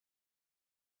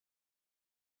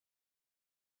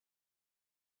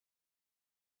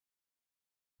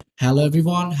Hello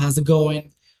everyone, how's it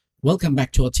going? Welcome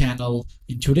back to our channel.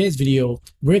 In today's video,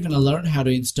 we're gonna learn how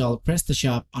to install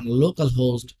PrestaShop on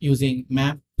localhost using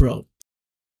Mamp Pro.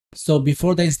 So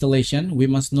before the installation, we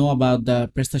must know about the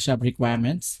PrestaShop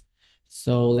requirements.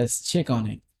 So let's check on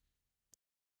it.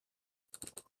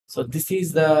 So this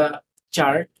is the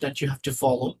chart that you have to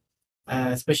follow,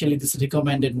 especially these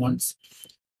recommended ones.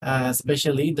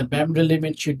 Especially the memory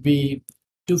limit should be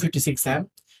 256 MB.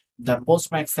 The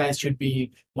post max size should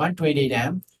be 128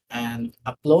 MB, and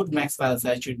upload max file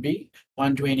size should be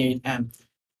 128 MB.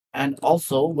 And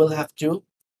also we'll have to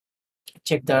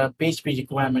check the PHP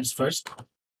requirements first.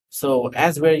 So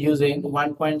as we're using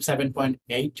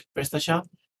 1.7.8 PrestaShop,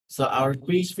 so our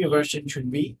PHP version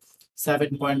should be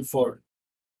 7.4.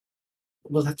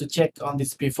 We'll have to check on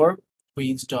this before we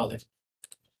install it.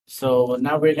 So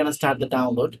now we're gonna start the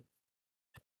download.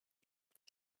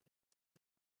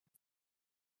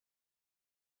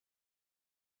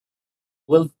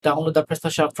 We'll download the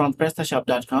PrestaShop from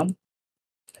PrestaShop.com.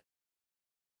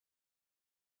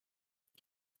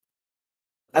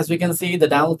 As we can see, the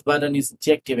download button is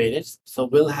deactivated, so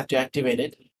we'll have to activate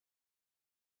it.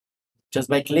 Just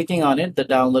by clicking on it, the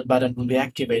download button will be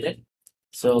activated.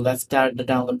 So let's start the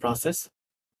download process.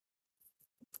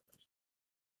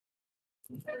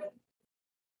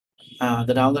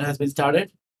 The download has been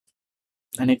started,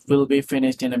 and it will be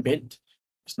finished in a bit.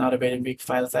 It's not a very big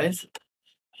file size.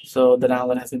 So the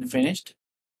download has been finished.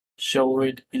 Show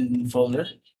it in folder.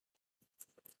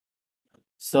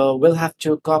 So we'll have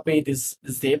to copy this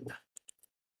zip.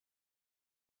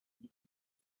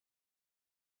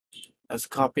 Let's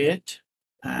copy it,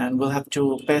 and we'll have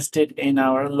to paste it in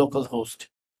our local host.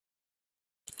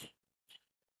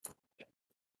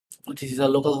 This is a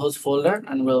localhost folder,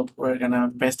 and we're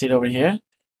gonna paste it over here.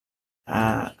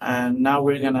 And now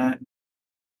we're gonna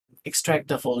extract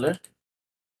the folder.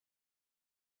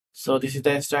 So this is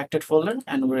the extracted folder,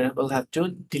 and we'll have to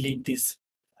delete this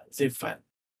zip file.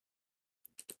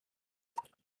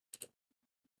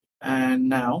 And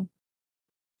now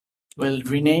we'll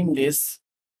rename this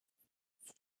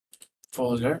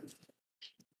folder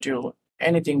to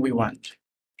anything we want.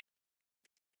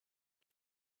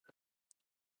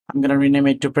 I'm gonna rename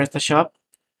it to PrestaShop.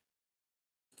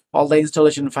 All the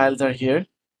installation files are here.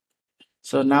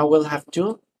 So now we'll have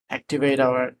to activate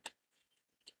our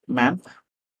Mamp.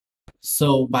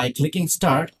 So by clicking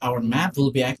start, our Mamp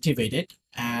will be activated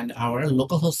and our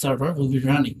localhost server will be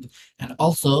running. And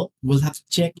also we'll have to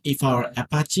check if our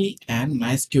Apache and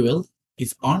MySQL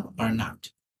is on or not.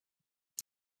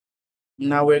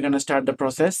 Now we're going to start the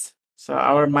process. So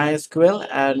our MySQL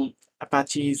and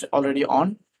Apache is already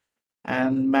on,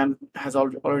 and Mamp has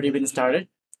already been started.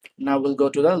 Now we'll go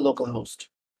to the localhost.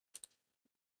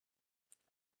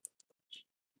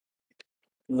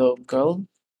 Localhost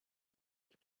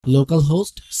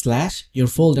 / your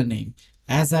folder name.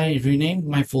 As I renamed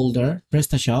my folder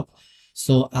PrestaShop,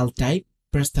 so I'll type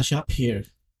PrestaShop here.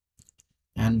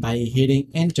 And by hitting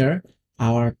enter,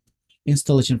 our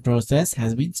installation process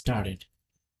has been started.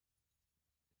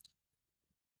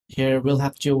 Here we'll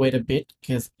have to wait a bit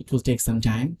because it will take some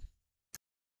time.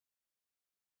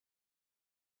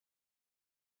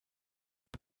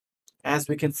 As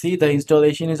we can see, the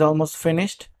installation is almost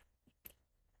finished.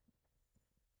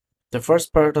 The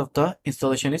first part of the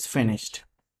installation is finished.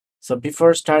 So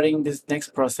before starting this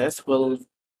next process, we'll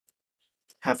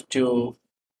have to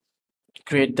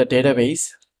create the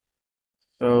database.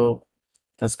 So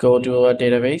let's go to a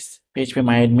database,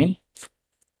 phpMyAdmin.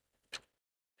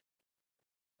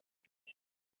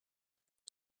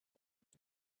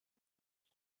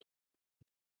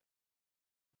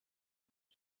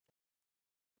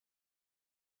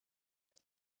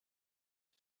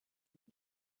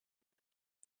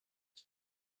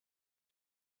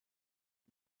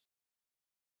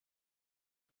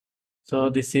 So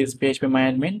this is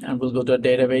phpMyAdmin, and we'll go to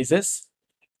databases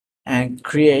and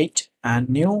create a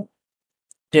new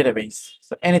database.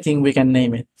 So anything we can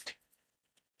name it.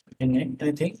 We can name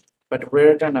anything, but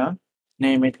we're gonna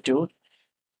name it to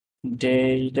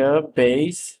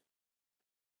database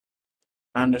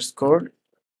underscore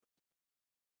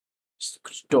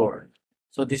store.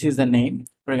 So this is the name.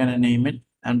 We're gonna name it,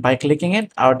 and by clicking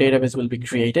it, our database will be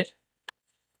created.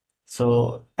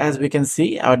 So as we can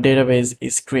see, our database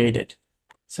is created.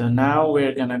 So now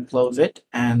we're gonna close it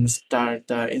and start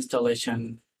the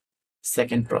installation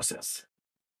second process.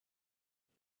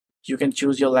 You can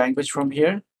choose your language from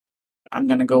here. I'm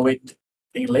gonna go with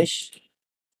English.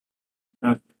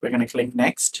 Now we're gonna click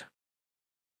next.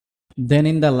 Then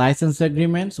in the license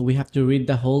agreements, we have to read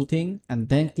the whole thing and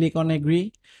then click on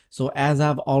agree. So as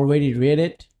I've already read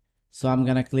it, so I'm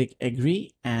gonna click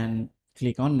agree and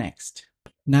Click on next.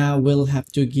 Now we'll have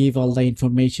to give all the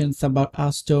informations about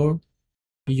our store,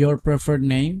 your preferred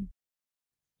name,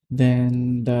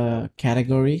 then the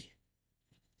category,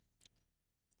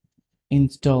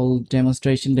 install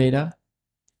demonstration data,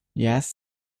 yes,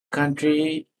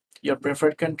 country, your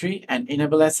preferred country, and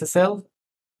enable SSL.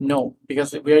 No,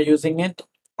 because we are using it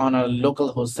on a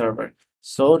local host server,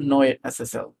 so no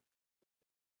SSL.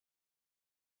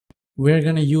 We're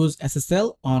gonna use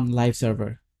SSL on live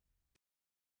server.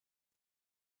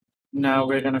 Now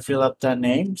we're gonna fill up the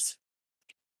names,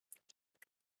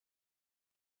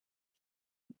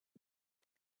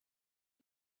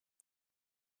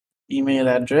 email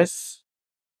address,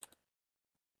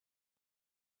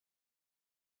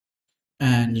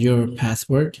 and your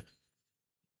password.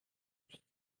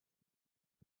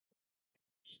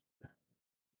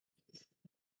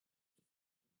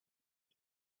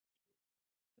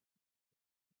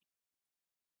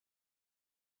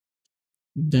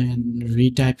 Then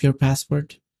retype your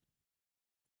password.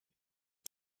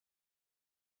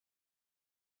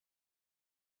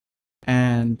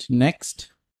 And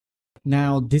next.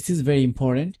 Now this is very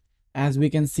important. As we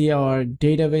can see our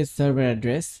database server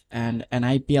address and an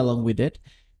IP along with it.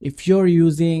 If you're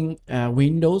using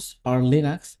Windows or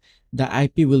Linux, the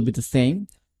IP will be the same.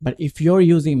 But if you're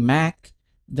using Mac,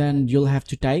 then you'll have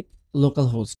to type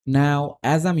localhost. Now,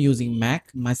 as I'm using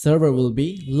Mac, my server will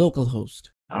be localhost.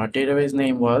 Our database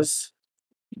name was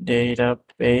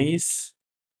database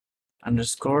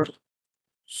underscore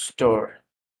store.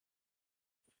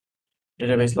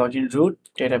 Database login root,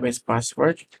 database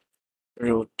password,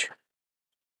 root.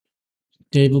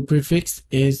 Table prefix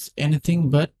is anything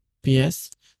but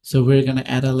PS. So we're gonna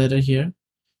add a letter here.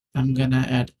 I'm gonna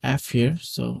add F here,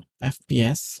 so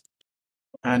FPS.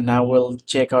 And now we'll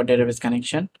check our database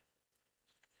connection.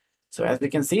 So as we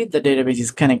can see, the database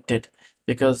is connected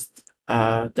because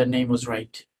the name was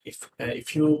right.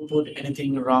 If you put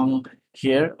anything wrong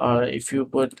here, or if you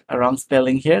put a wrong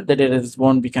spelling here, the database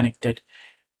won't be connected.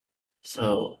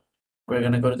 So we're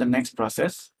gonna go to the next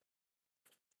process.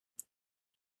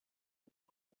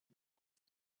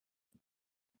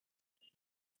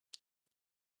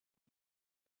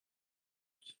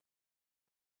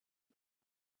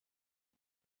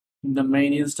 The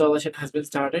main installation has been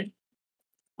started.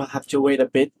 We'll have to wait a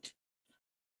bit.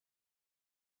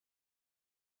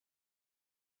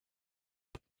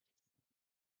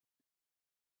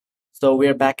 So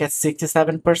we're back at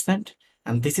 67%,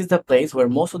 and this is the place where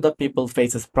most of the people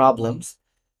faces problems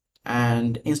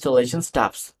and installation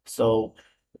stops. So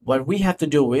what we have to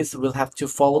do is we'll have to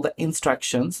follow the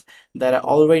instructions that are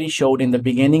already showed in the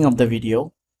beginning of the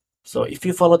video. So if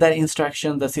you follow that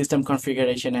instruction, the system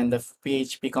configuration and the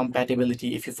PHP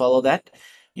compatibility, if you follow that,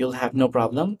 you'll have no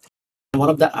problem. One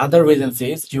of the other reasons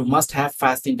is you must have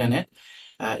fast internet.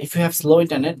 If you have slow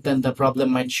internet, then the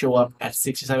problem might show up at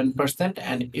 67%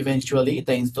 and eventually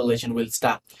the installation will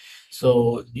stop.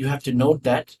 So you have to note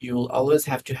that you will always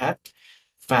have to have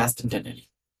fast internet.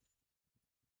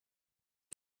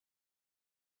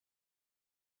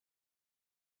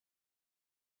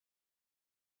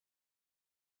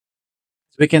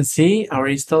 So we can see our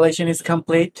installation is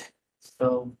complete.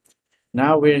 So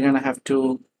now we're gonna have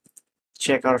to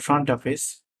check our front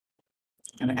office.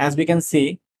 And as we can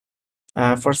see,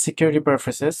 for security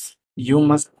purposes, you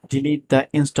must delete the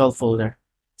install folder.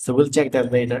 So we'll check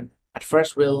that later. At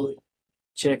first, we'll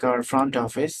check our front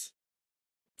office.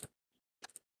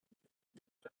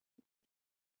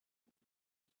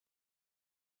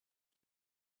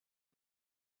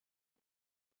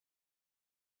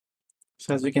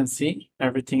 So as we can see,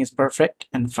 everything is perfect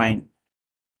and fine.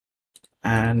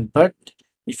 And but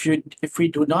if we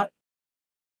do not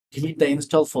delete the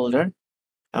install folder,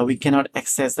 we cannot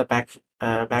access the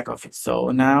back office. So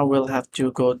now we'll have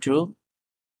to go to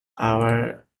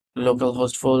our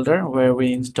localhost folder where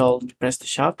we installed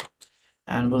PrestaShop,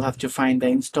 and we'll have to find the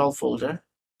install folder.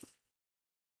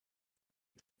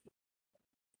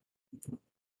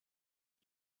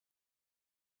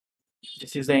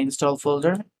 This is the install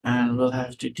folder, and we'll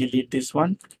have to delete this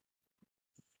one.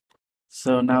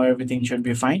 So now everything should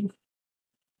be fine.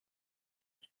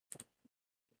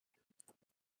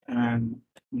 And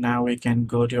now we can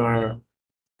go to our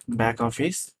back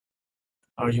office,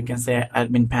 or you can say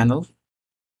admin panel.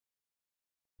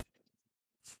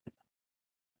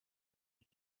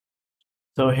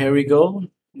 So here we go.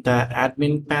 The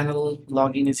admin panel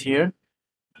login is here.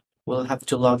 We'll have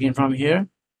to log in from here.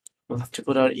 We'll have to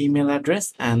put our email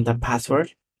address and the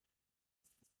password.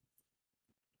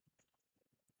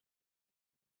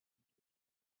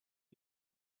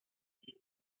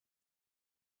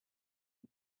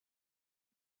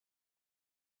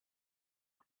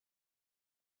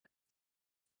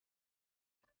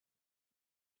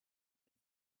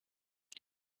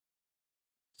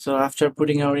 So after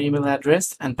putting our email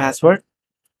address and password,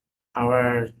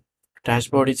 our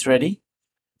dashboard is ready.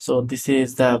 So this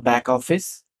is the back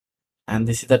office and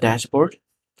this is the dashboard.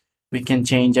 We can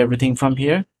change everything from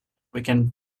here. We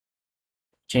can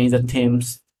change the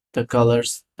themes, the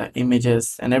colors, the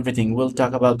images, and everything. We'll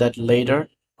talk about that later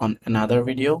on another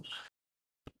video.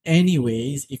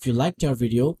 Anyways, if you liked our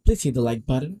video, please hit the like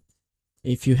button.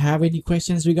 If you have any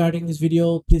questions regarding this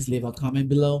video, please leave a comment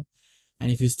below.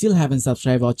 And if you still haven't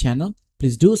subscribed our channel,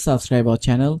 please do subscribe our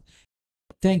channel.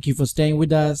 Thank you for staying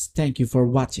with us. Thank you for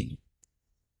watching.